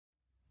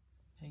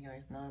Hey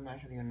guys, now I'm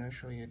actually gonna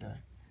show you the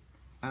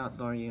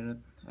outdoor unit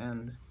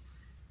and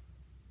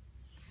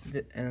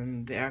the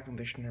air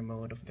conditioner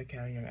mode of the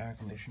carrier air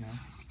conditioner.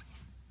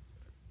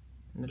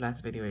 In the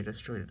last video I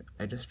just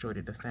showed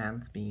you the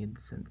fan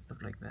speeds and stuff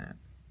like that.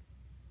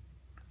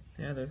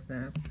 So yeah, there's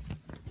that.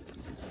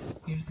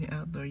 Here's the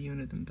outdoor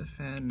unit and the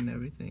fan and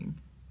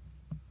everything.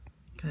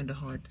 Kinda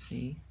hard to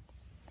see.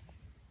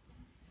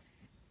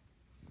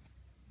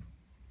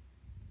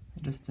 I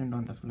just turned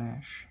on the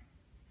flash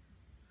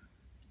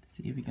to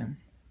see if we can,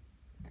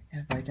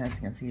 if by chance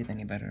you can see it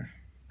any better.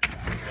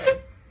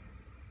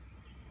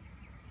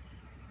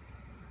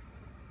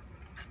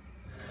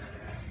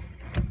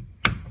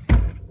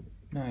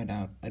 No, I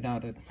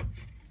doubt it.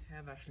 I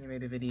have actually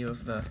made a video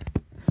of the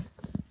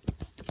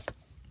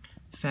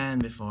fan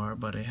before,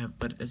 but it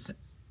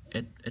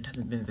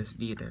hasn't been this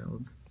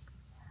detailed,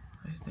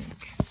 I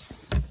think.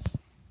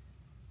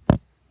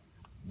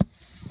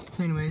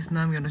 So anyways,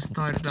 now I'm gonna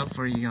start it up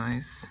for you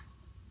guys.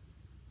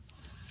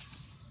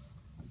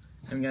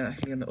 I'm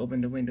actually gonna open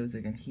the window so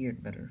you can hear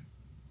it better.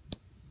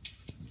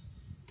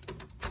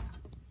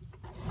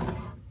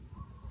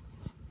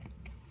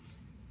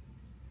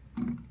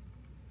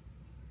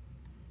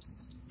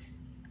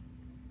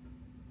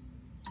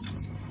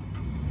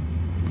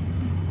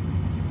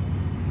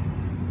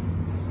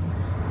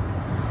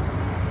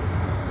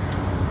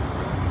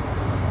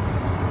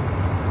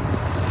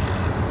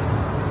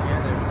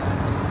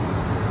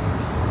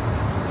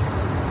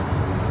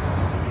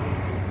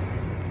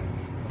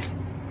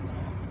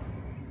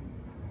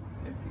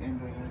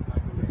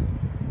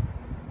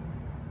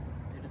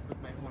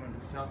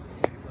 Selfie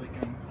stick so we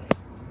can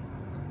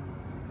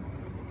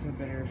get a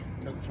better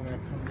look from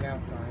the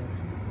outside.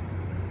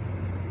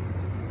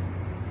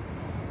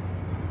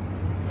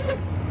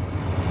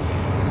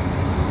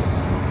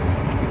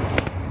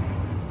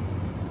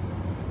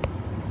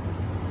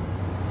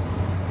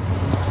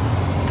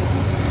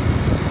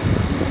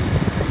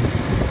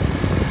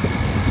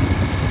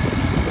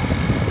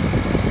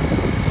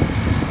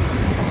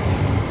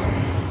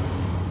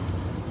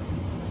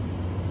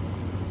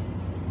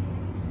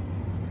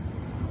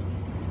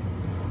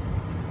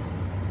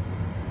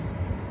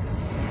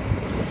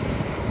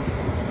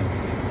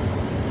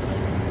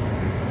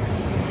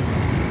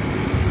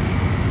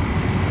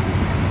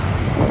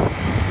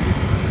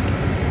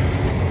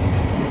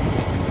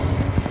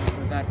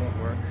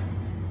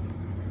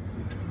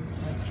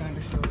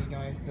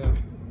 The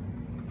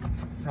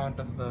front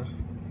of the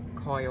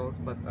coils,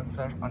 but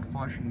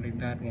unfortunately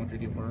that won't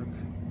really work.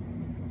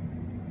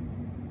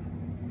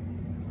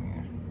 So,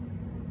 yeah.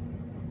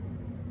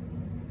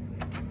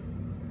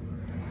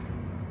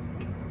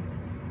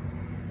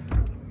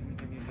 Let me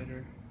give you a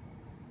better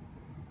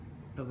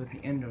look at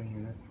the indoor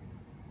unit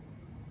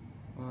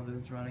while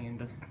this is running and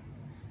just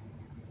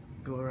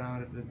go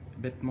around it a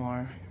bit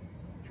more.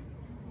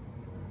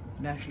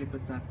 It actually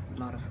puts out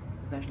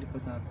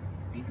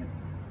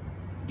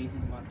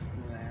decent amount of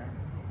cool air.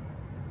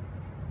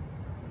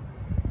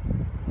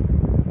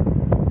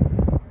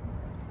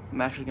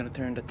 I'm actually going to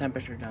turn the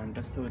temperature down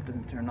just so it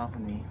doesn't turn off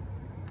on me.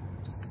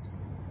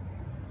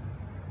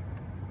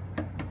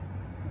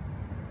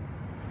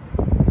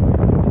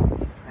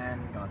 The fan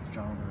got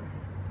stronger.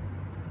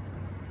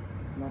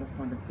 There's a lot of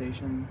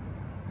condensation,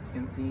 as you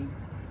can see,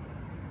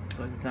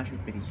 but it's actually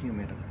pretty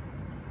humid.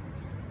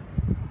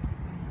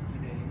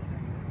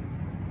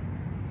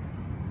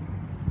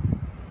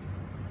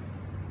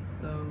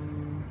 So,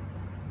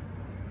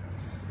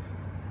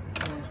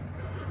 yeah,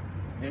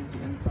 there's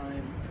the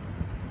inside.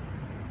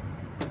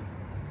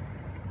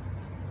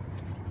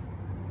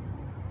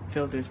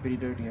 Filter is pretty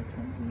dirty, as you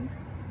can see.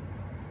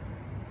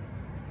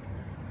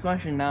 So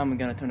actually now I'm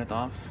gonna turn it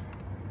off.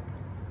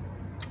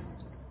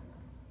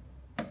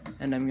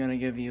 And I'm gonna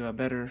give you a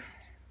better,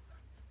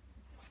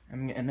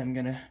 I'm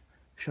gonna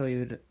show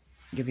you,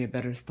 give you a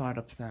better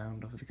startup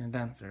sound of the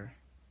condenser.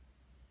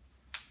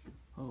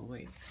 Oh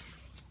wait.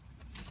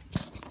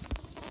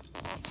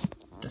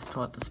 Just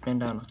caught the spin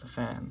down of the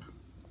fan.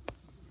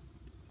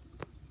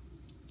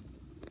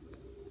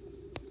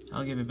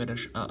 I'll give you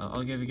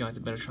guys a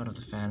better shot of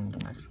the fan in the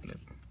next clip.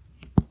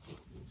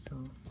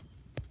 So,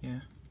 yeah.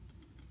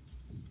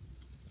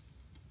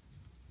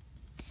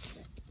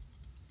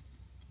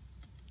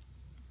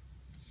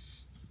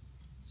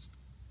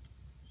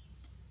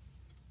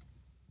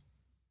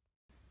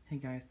 Hey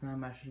guys, now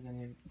I'm actually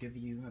gonna give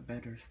you a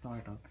better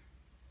startup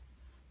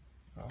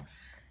of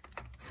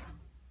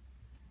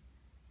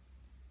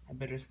a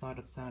better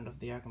startup sound of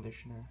the air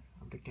conditioner,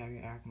 of the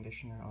carrier air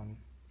conditioner on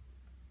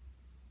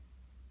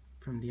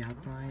from the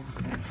outside.